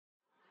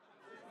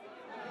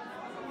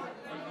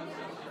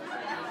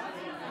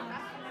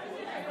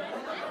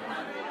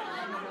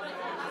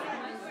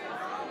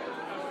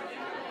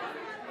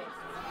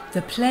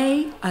The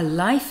play A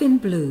Life in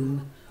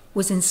Bloom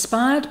was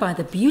inspired by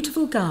the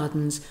beautiful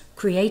gardens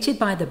created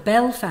by the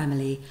Bell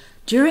family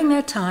during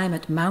their time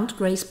at Mount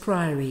Grace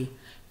Priory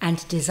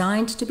and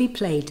designed to be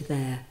played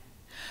there.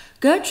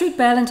 Gertrude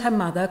Bell and her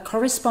mother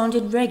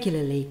corresponded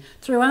regularly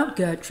throughout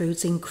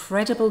Gertrude's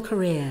incredible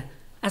career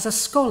as a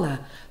scholar,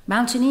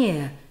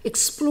 mountaineer,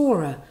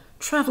 explorer,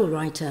 travel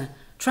writer,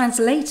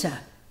 translator,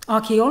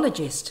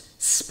 archaeologist,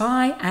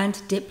 spy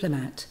and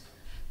diplomat.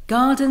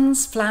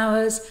 Gardens,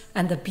 flowers,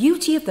 and the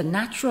beauty of the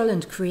natural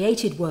and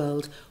created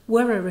world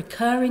were a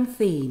recurring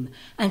theme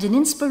and an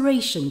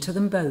inspiration to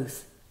them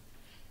both.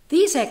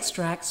 These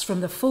extracts from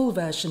the full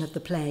version of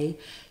the play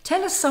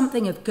tell us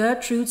something of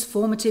Gertrude's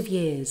formative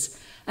years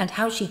and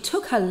how she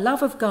took her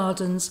love of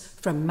gardens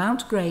from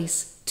Mount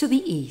Grace to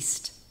the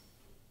east.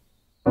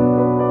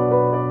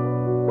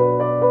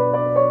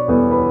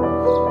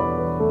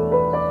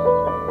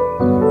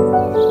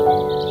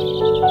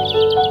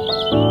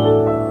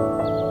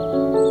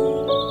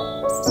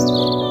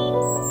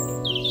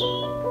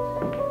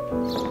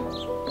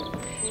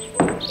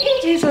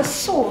 It is a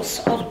source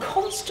of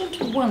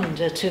constant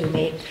wonder to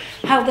me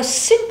how the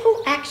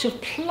simple act of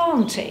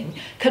planting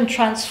can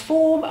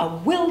transform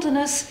a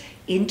wilderness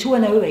into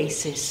an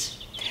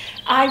oasis.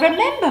 I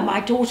remember my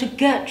daughter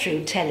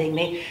Gertrude telling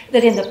me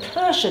that in the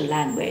Persian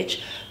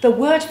language, the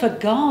word for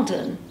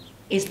garden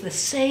is the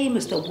same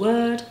as the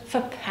word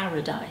for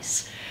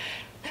paradise.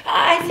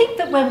 I think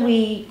that when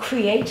we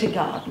create a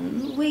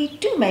garden, we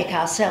do make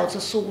ourselves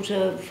a sort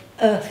of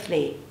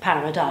earthly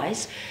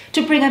paradise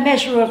to bring a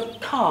measure of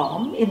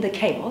calm in the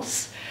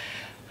chaos.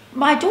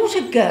 My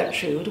daughter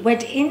Gertrude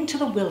went into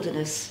the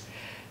wilderness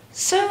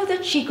so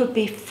that she could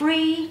be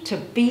free to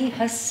be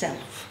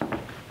herself.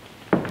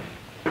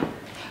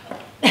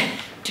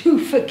 Do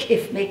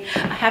forgive me, I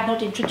have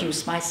not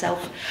introduced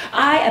myself.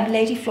 I am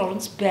Lady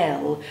Florence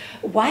Bell,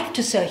 wife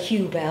to Sir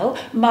Hugh Bell,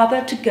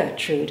 mother to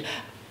Gertrude.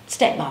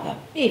 Stepmother,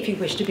 if you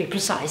wish to be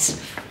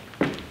precise.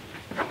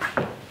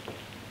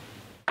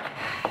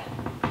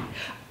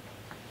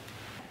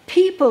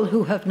 People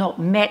who have not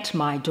met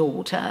my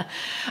daughter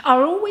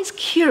are always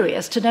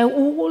curious to know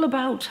all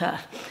about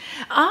her.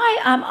 I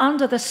am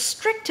under the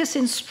strictest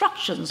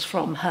instructions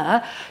from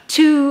her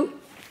to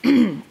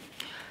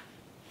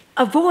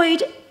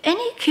avoid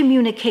any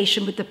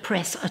communication with the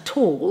press at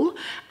all,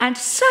 and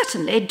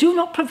certainly do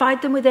not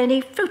provide them with any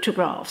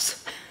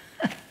photographs.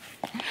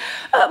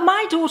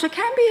 My daughter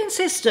can be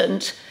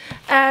insistent,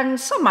 and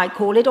some might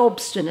call it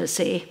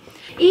obstinacy.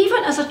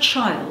 Even as a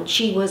child,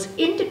 she was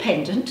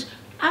independent,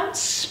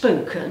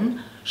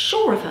 outspoken,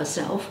 sure of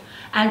herself,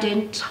 and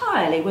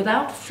entirely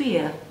without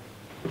fear.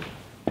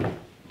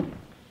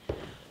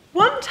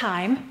 One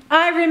time,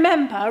 I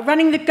remember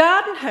running the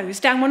garden hose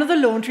down one of the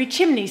laundry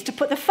chimneys to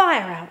put the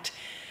fire out.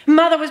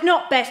 Mother was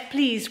not best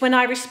pleased when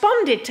I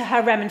responded to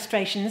her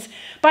remonstrations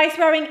by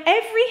throwing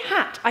every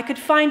hat I could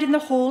find in the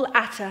hall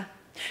at her.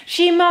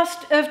 She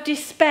must have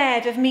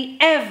despaired of me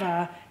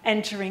ever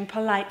entering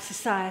polite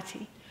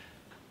society.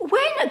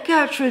 When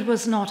Gertrude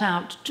was not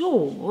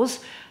outdoors,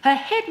 her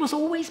head was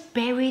always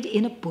buried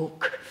in a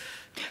book.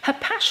 Her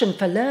passion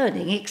for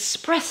learning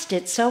expressed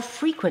itself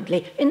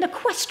frequently in the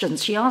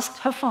questions she asked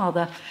her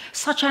father,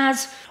 such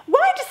as,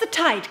 "Why does the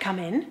tide come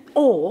in?"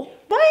 or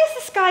 "Why is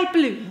the sky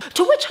blue?"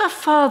 To which her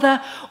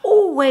father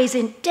always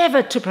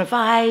endeavoured to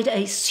provide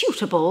a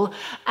suitable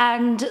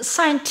and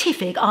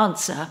scientific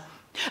answer.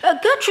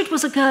 Gertrude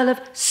was a girl of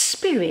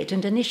spirit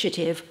and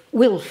initiative,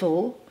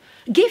 willful,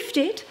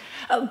 gifted,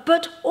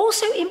 but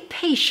also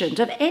impatient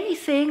of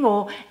anything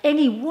or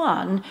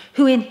anyone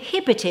who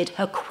inhibited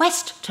her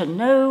quest to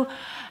know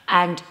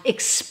and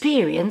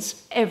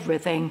experience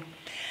everything.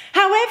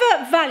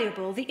 However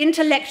valuable the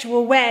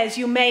intellectual wares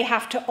you may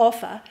have to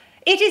offer,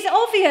 it is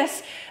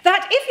obvious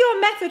that if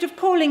your method of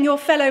calling your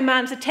fellow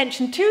man's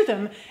attention to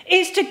them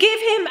is to give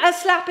him a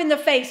slap in the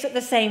face at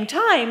the same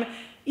time,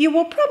 you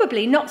will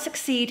probably not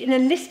succeed in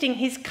enlisting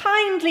his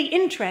kindly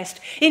interest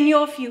in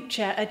your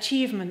future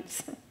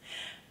achievements.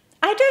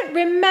 I don't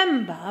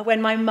remember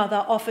when my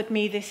mother offered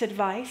me this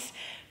advice.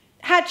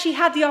 Had she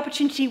had the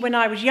opportunity when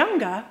I was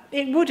younger,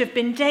 it would have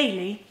been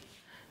daily.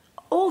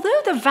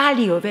 Although the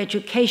value of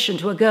education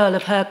to a girl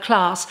of her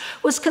class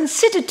was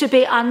considered to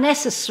be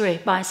unnecessary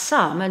by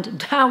some and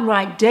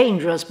downright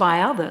dangerous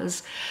by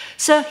others,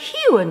 Sir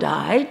Hugh and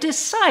I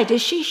decided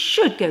she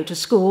should go to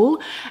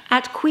school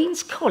at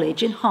Queen's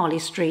College in Harley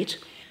Street.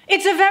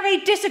 It's a very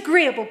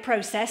disagreeable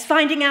process,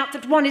 finding out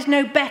that one is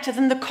no better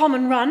than the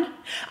common run.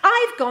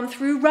 I've gone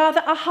through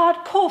rather a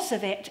hard course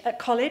of it at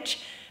college,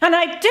 and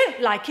I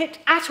don't like it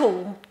at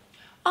all.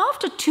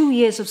 After 2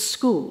 years of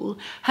school,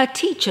 her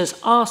teachers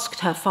asked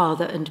her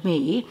father and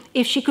me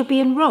if she could be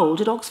enrolled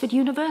at Oxford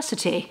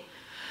University.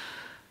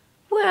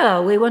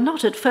 Well, we were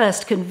not at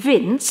first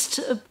convinced,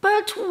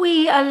 but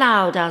we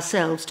allowed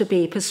ourselves to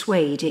be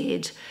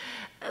persuaded.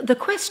 The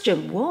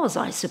question was,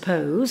 I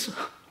suppose,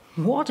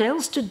 what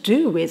else to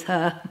do with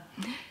her?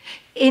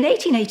 In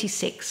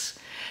 1886,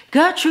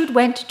 Gertrude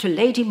went to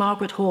Lady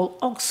Margaret Hall,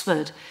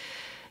 Oxford,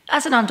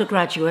 as an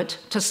undergraduate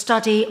to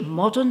study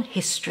modern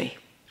history.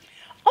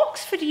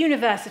 Oxford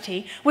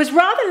University was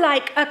rather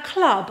like a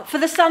club for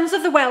the sons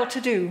of the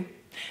well-to-do.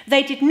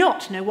 They did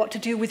not know what to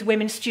do with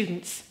women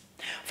students.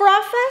 For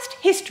our first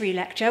history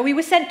lecture, we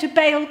were sent to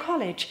Bale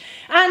College,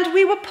 and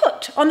we were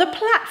put on the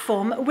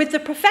platform with the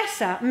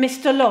professor,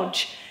 Mr.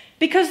 Lodge,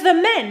 because the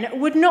men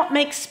would not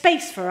make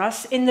space for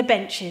us in the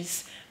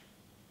benches.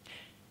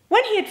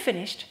 When he had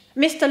finished,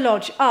 Mr.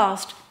 Lodge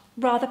asked,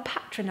 rather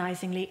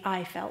patronisingly,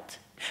 I felt,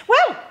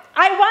 "Well,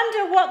 I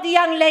wonder what the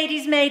young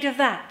ladies made of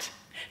that?"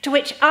 To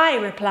which I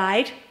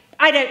replied,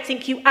 "I don't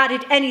think you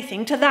added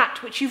anything to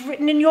that which you've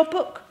written in your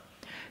book."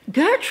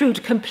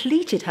 Gertrude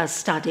completed her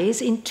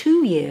studies in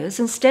 2 years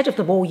instead of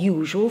the more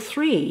usual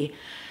 3.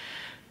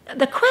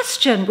 The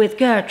question with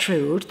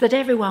Gertrude that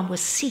everyone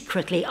was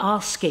secretly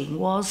asking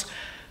was,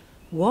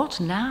 what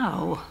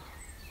now?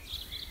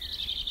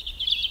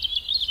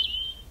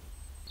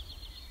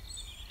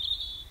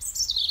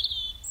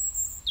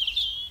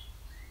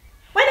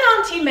 When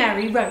Auntie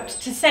Mary wrote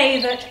to say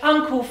that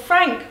Uncle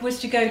Frank was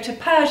to go to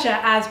Persia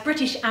as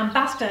British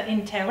ambassador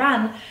in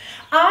Tehran,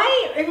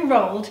 I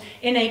enrolled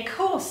in a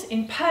course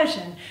in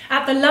Persian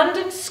at the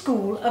London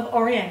School of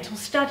Oriental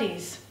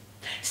Studies.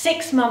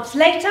 6 months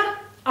later,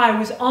 I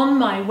was on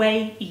my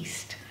way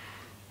east.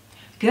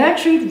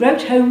 Gertrude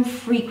wrote home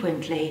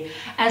frequently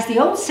as the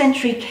old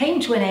century came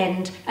to an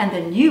end and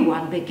the new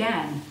one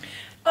began.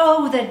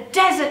 Oh, the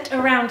desert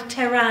around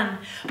Tehran,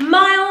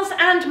 miles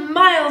and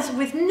miles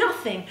with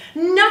nothing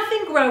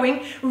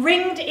growing,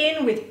 ringed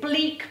in with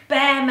bleak,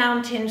 bare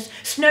mountains,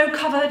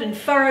 snow-covered and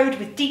furrowed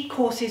with deep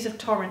courses of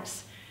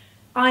torrents.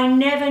 I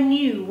never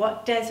knew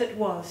what desert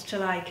was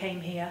till I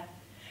came here.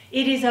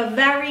 It is a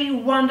very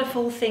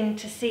wonderful thing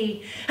to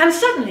see. And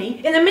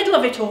suddenly, in the middle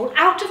of it all,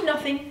 out of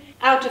nothing,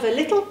 out of a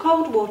little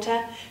cold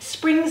water,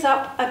 springs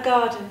up a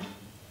garden.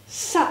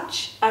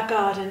 Such a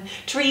garden.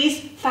 Trees,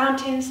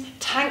 fountains,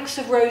 tanks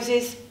of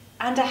roses,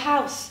 and a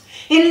house,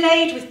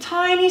 inlaid with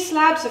tiny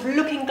slabs of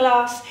looking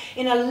glass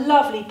in a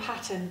lovely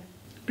pattern.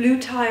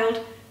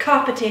 Blue-tiled,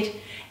 carpeted,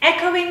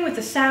 echoing with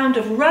the sound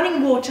of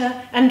running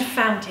water and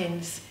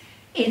fountains.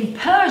 In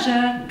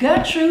Persia,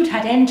 Gertrude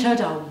had entered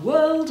a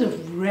world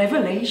of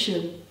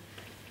revelation.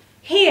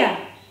 Here,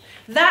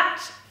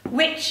 that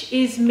which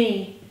is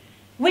me,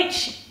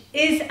 which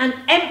is an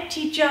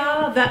empty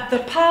jar that the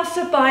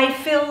passer-by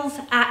fills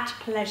at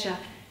pleasure,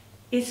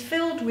 is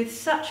filled with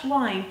such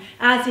wine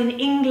as in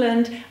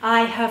England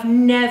I have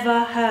never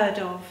heard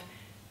of.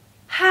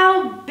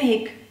 How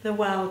big the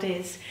world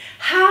is,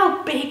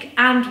 how big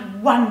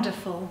and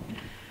wonderful.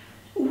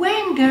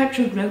 When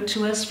Gertrude wrote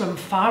to us from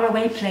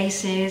faraway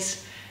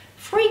places,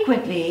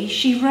 frequently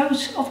she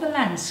wrote of the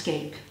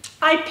landscape.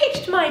 I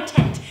pitched my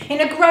tent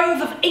in a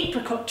grove of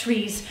apricot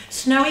trees,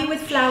 snowy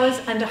with flowers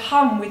and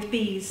ahum with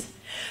bees.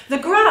 The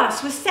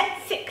grass was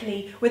set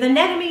thickly with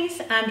anemones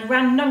and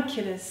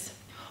ranunculus.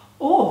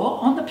 Or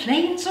on the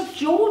plains of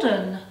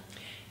Jordan.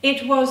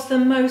 It was the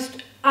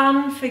most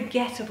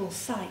unforgettable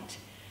sight.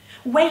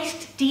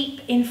 Waist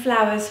deep in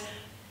flowers,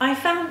 I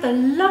found the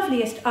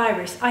loveliest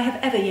iris I have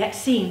ever yet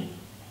seen.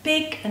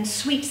 Big and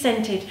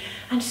sweet-scented,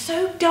 and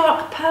so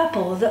dark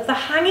purple that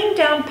the hanging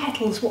down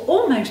petals were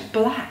almost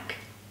black.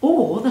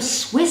 Or the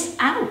Swiss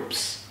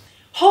Alps.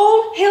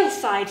 Whole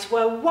hillsides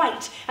were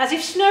white, as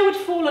if snow had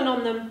fallen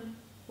on them.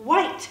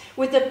 White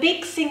with the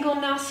big single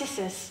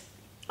narcissus.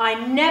 I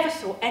never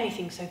saw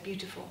anything so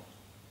beautiful.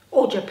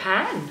 Or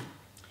Japan.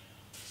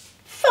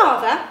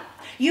 Father,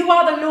 you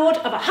are the lord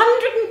of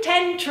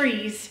 110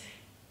 trees.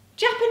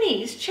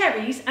 Japanese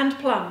cherries and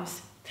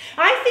plums.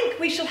 I think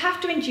we shall have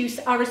to induce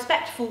our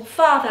respectful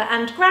father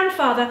and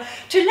grandfather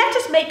to let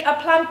us make a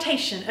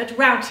plantation at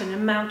Roughton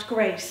and Mount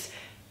Grace.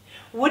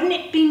 Wouldn't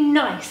it be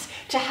nice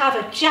to have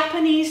a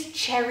Japanese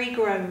cherry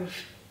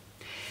grove?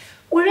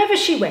 Wherever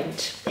she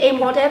went, in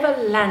whatever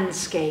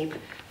landscape,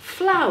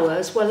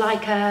 flowers were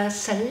like a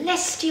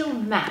celestial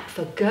map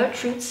for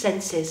Gertrude's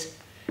senses.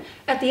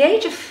 At the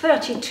age of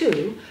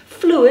 32,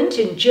 fluent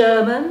in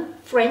German,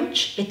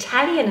 French,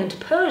 Italian and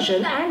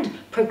Persian, and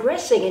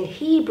progressing in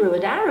Hebrew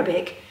and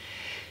Arabic,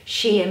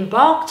 she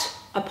embarked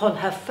upon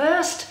her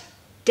first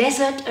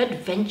desert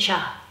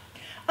adventure.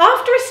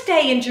 After a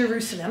stay in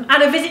Jerusalem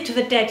and a visit to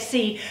the Dead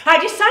Sea, I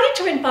decided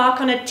to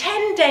embark on a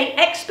 10-day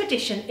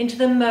expedition into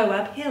the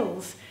Moab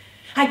Hills.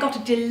 I got a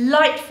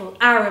delightful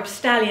Arab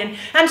stallion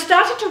and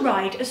started to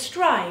ride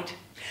astride.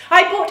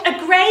 I bought a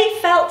grey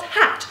felt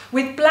hat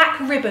with black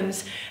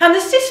ribbons, and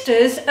the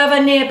sisters of a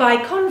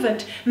nearby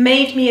convent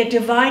made me a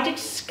divided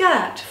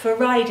skirt for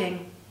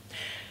riding.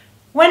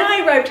 When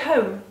I wrote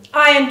home,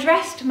 I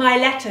addressed my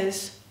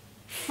letters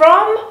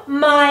from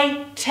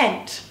my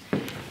tent.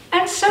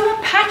 And so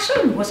a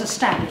pattern was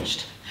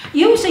established.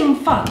 Using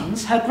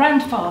funds her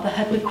grandfather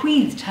had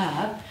bequeathed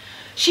her,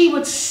 she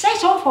would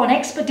set off on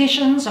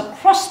expeditions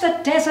across the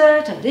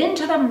desert and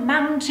into the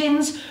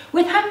mountains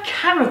with her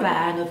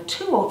caravan of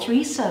 2 or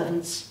 3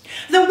 servants.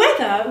 The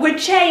weather would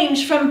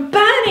change from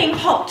burning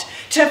hot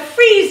to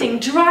freezing,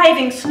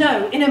 driving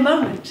snow in a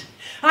moment.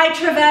 I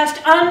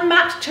traversed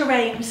unmapped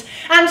terrains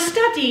and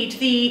studied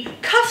the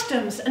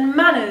customs and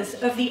manners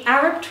of the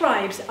Arab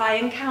tribes I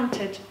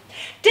encountered.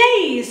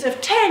 Days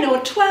of 10 or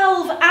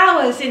 12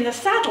 hours in the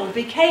saddle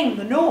became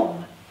the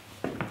norm.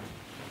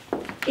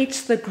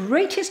 It's the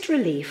greatest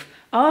relief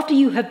after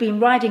you have been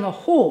riding a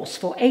horse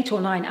for 8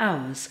 or 9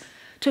 hours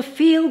to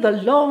feel the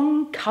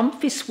long,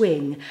 comfy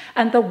swing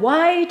and the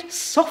wide,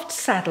 soft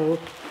saddle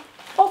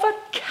of a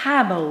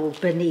camel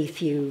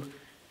beneath you.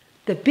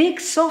 The big,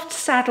 soft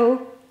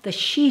saddle, the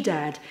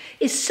she-dad,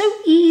 is so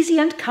easy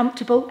and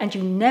comfortable and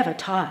you never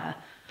tire.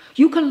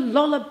 You can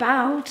loll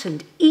about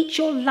and eat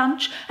your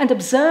lunch and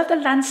observe the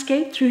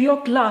landscape through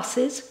your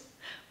glasses.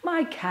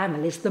 My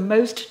camel is the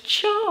most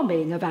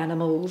charming of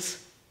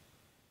animals.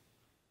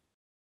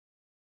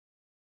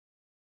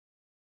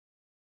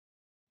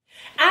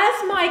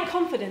 As my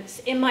confidence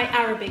in my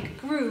Arabic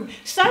grew,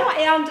 so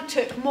I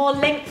undertook more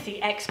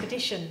lengthy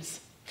expeditions.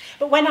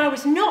 But when I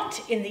was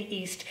not in the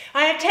East,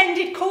 I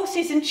attended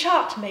courses in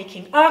chart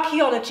making,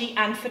 archaeology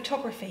and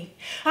photography.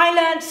 I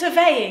learned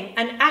surveying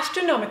and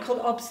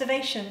astronomical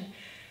observation.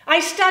 I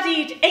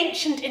studied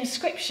ancient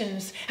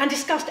inscriptions and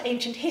discussed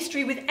ancient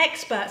history with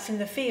experts in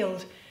the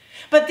field.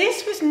 But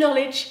this was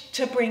knowledge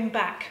to bring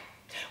back.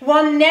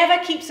 One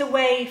never keeps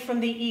away from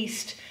the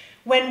East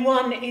when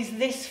one is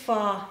this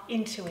far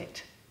into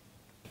it.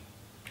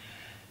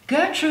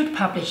 Gertrude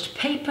published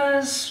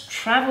papers,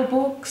 travel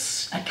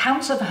books,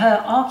 accounts of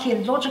her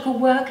archaeological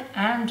work,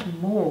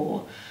 and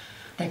more.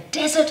 The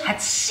desert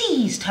had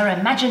seized her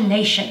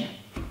imagination.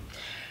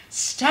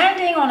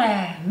 Standing on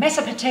a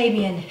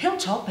Mesopotamian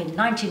hilltop in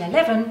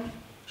 1911,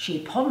 she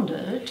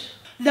pondered.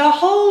 The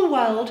whole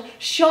world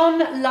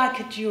shone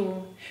like a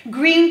jewel.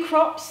 Green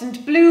crops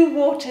and blue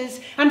waters,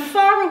 and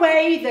far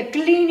away the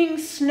gleaming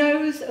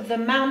snows of the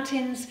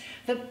mountains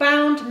that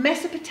bound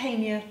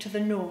Mesopotamia to the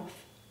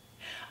north.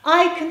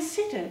 I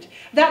considered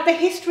that the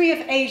history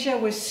of Asia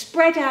was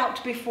spread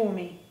out before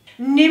me.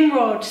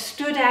 Nimrod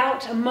stood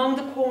out among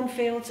the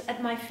cornfields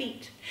at my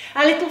feet.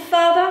 A little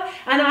further,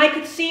 and I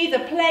could see the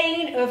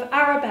plain of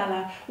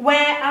Arabella,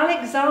 where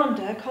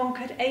Alexander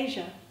conquered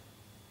Asia.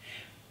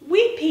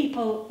 We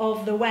people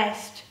of the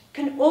West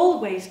can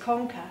always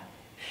conquer,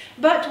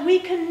 but we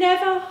can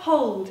never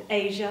hold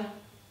Asia.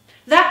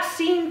 That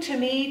seemed to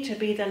me to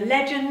be the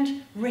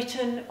legend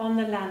written on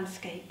the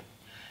landscape.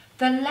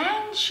 The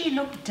land she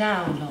looked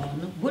down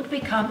on would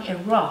become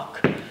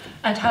Iraq,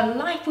 and her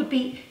life would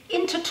be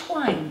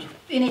intertwined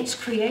in its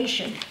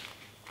creation.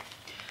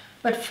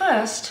 But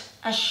first,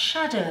 a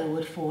shadow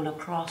would fall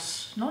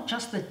across not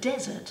just the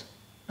desert,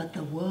 but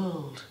the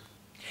world.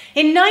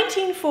 In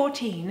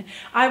 1914,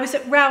 I was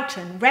at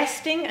Rowton,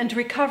 resting and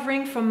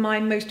recovering from my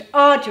most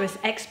arduous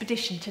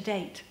expedition to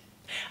date.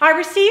 I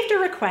received a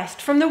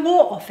request from the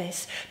War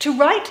Office to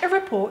write a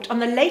report on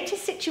the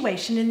latest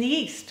situation in the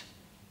East,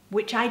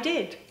 which I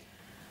did.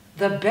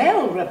 The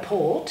Bell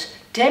report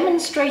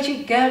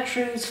demonstrated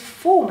Gertrude's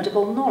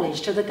formidable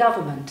knowledge to the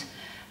government,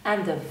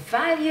 and the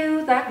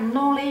value that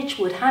knowledge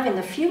would have in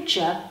the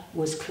future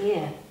was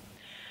clear.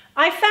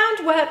 I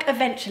found work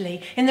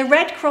eventually in the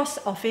Red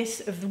Cross office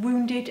of the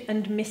wounded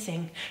and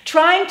missing,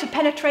 trying to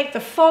penetrate the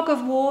fog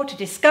of war to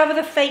discover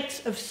the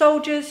fates of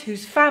soldiers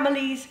whose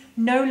families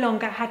no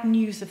longer had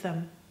news of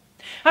them.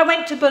 I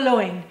went to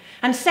Boulogne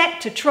and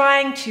set to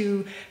trying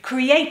to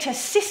create a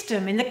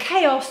system in the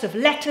chaos of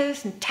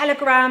letters and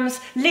telegrams,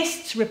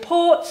 lists,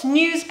 reports,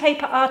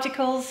 newspaper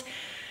articles.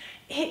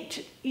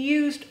 It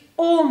used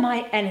all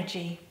my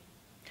energy.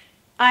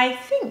 I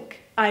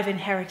think I've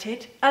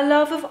inherited a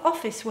love of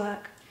office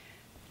work.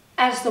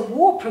 As the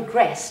war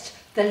progressed,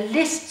 the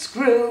lists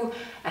grew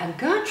and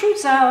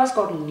Gertrude's hours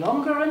got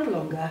longer and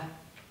longer.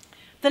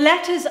 The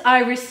letters I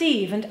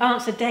receive and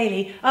answer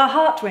daily are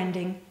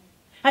heartrending.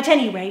 At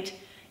any rate,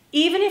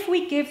 even if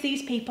we give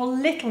these people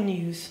little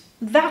news,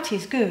 that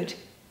is good.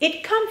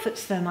 It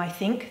comforts them, I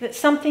think, that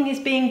something is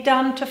being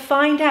done to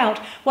find out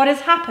what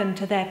has happened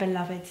to their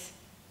beloveds.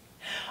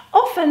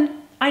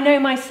 Often, I know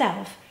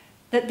myself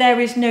that there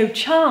is no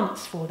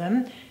chance for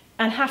them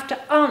and have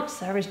to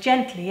answer as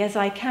gently as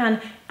I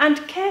can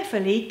and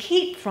carefully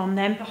keep from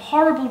them the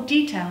horrible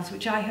details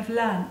which I have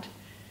learnt.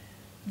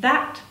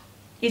 That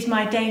is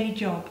my daily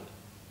job.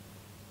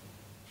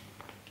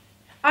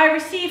 I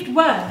received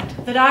word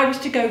that I was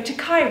to go to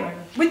Cairo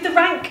with the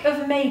rank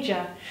of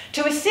Major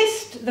to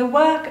assist the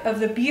work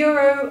of the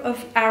Bureau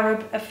of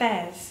Arab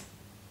Affairs.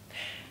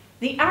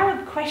 The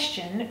Arab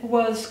question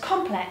was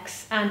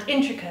complex and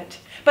intricate,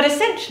 but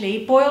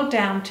essentially boiled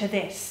down to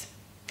this.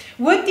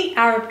 Would the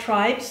Arab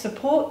tribes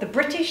support the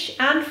British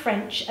and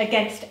French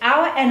against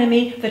our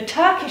enemy, the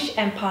Turkish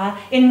Empire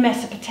in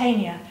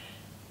Mesopotamia?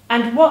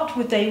 And what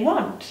would they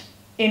want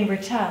in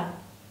return?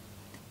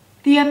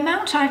 The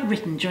amount I've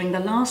written during the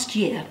last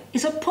year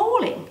is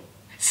appalling.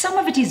 Some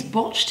of it is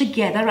botched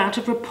together out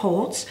of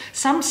reports,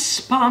 some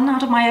spun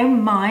out of my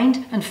own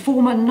mind and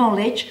former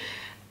knowledge,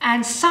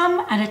 and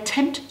some an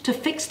attempt to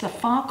fix the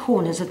far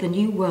corners of the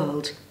new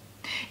world.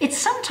 It's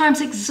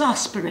sometimes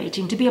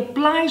exasperating to be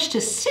obliged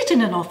to sit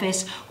in an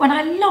office when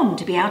I long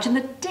to be out in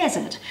the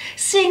desert,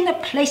 seeing the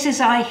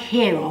places I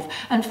hear of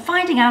and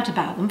finding out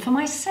about them for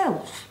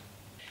myself.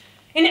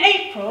 In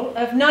April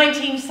of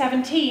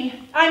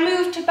 1917, I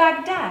moved to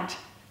Baghdad,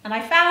 and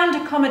I found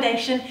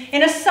accommodation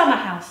in a summer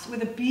house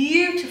with a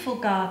beautiful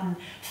garden,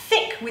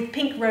 thick with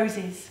pink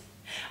roses.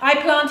 I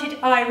planted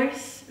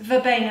iris,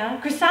 verbena,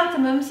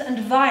 chrysanthemums and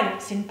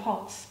violets in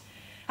pots.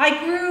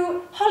 I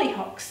grew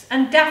hollyhocks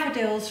and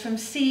daffodils from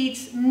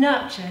seeds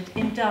nurtured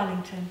in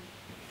Darlington.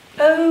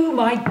 Oh,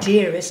 my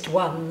dearest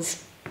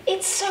ones,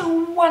 it's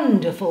so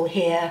wonderful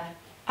here.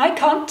 I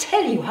can't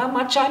tell you how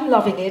much I'm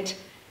loving it.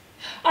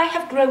 I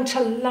have grown to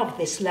love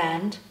this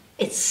land,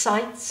 its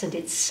sights and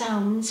its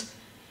sounds.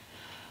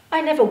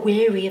 I never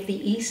weary of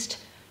the East,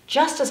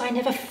 just as I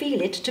never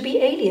feel it to be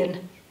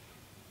alien.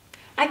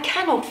 I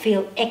cannot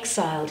feel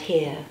exiled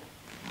here.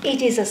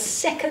 It is a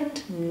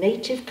second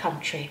native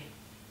country.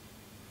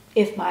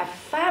 If my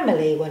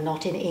family were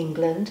not in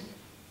England,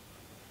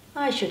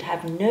 I should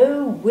have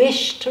no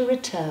wish to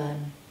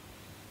return.